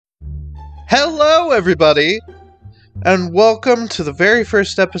Hello, everybody, and welcome to the very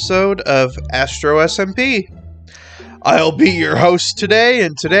first episode of AstroSMP. I'll be your host today,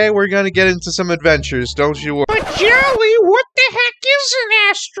 and today we're going to get into some adventures, don't you worry. But Jolly, what the heck is an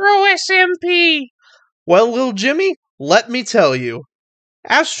AstroSMP? Well, little Jimmy, let me tell you.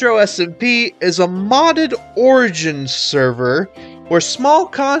 AstroSMP is a modded Origins server where small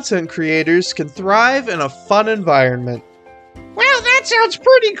content creators can thrive in a fun environment. Well, that sounds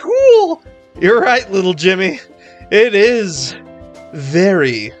pretty cool. You're right, little Jimmy. It is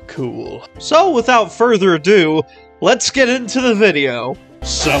very cool. So, without further ado, let's get into the video.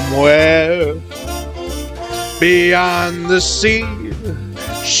 Somewhere beyond the sea,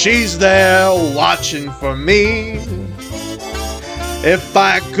 she's there watching for me. If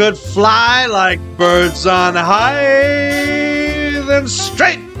I could fly like birds on high, then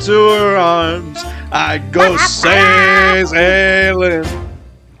straight to her arms I'd go sailing.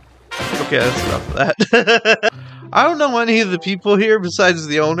 Okay, that's enough of that. I don't know any of the people here besides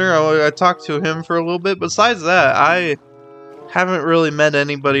the owner. I talked to him for a little bit. Besides that, I haven't really met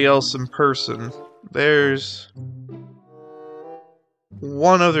anybody else in person. There's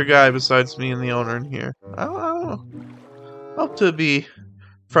one other guy besides me and the owner in here. I don't know. Hope to be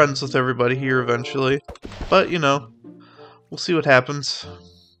friends with everybody here eventually. But, you know, we'll see what happens.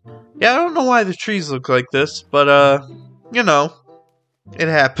 Yeah, I don't know why the trees look like this, but, you know, it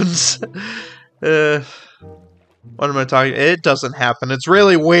happens. What am I talking? It doesn't happen. It's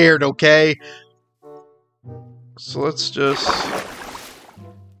really weird, okay? So let's just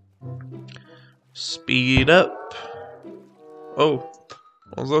speed up. Oh,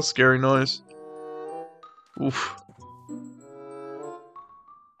 what was that scary noise? Oof.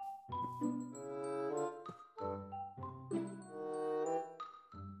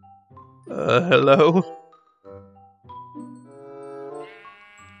 Hello?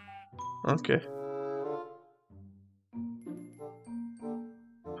 Okay.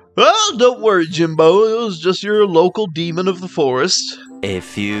 Oh, don't worry, Jimbo. It was just your local demon of the forest. A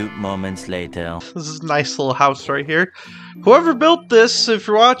few moments later. This is a nice little house right here. Whoever built this, if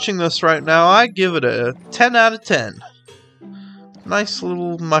you're watching this right now, I give it a 10 out of 10. Nice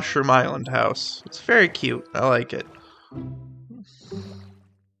little mushroom island house. It's very cute. I like it.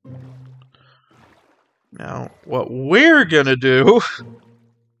 Now, what we're gonna do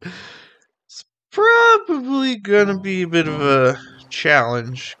is probably gonna be a bit of a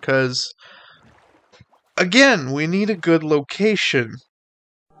challenge, because, again, we need a good location.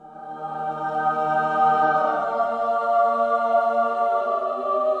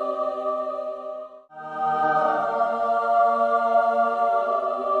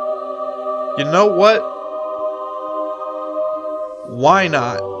 You know what? Why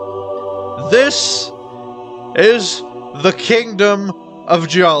not? This is the kingdom of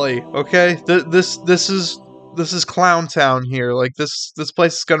Jolly, okay? This is Clown Town here. Like, this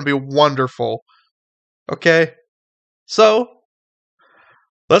place is gonna be wonderful. Okay? So,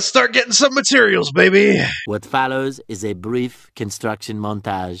 let's start getting some materials, baby! What follows is a brief construction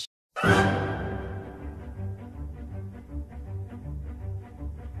montage.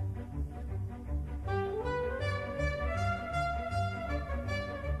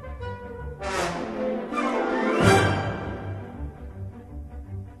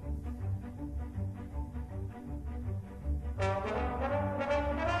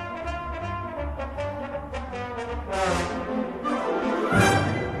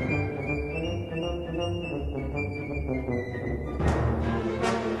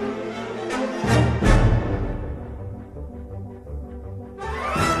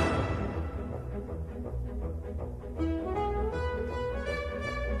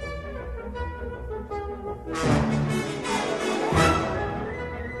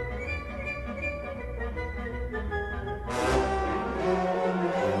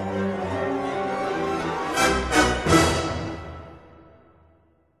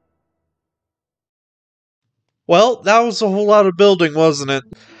 Well, that was a whole lot of building, wasn't it?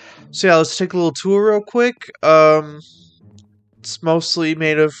 So yeah, let's take a little tour real quick. It's mostly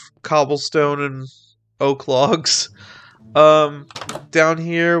made of cobblestone and oak logs. Down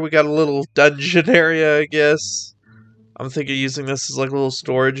here we got a little dungeon area, I guess. I'm thinking of using this as like a little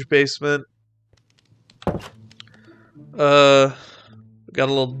storage basement. We got a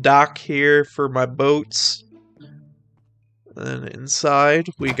little dock here for my boats. And inside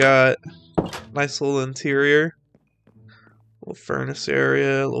we got a nice little interior. Little furnace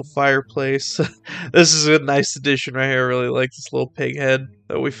area, a little fireplace. This is a nice addition right here. I really like this little pig head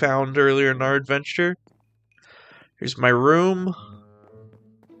that we found earlier in our adventure. Here's my room.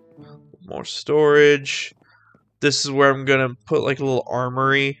 More storage. this is where I'm gonna put like a little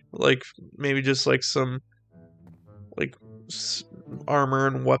armory, like maybe just like some like armor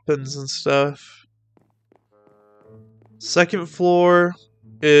and weapons and stuff. Second floor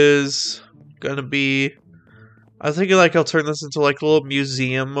is gonna be, I think like I'll turn this into like a little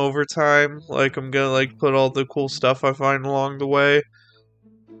museum over time. Like I'm gonna like put all the cool stuff I find along the way.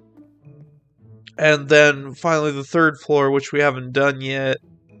 And then finally the third floor, which we haven't done yet.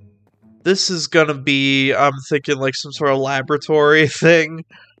 This is gonna be, I'm thinking like some sort of laboratory thing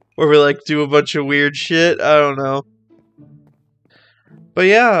where we like do a bunch of weird shit. I don't know. But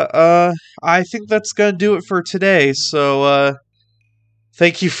yeah, I think that's gonna do it for today. So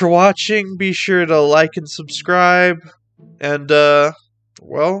thank you for watching. Be sure to like and subscribe. And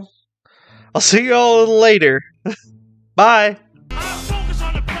well, I'll see you all later. Bye.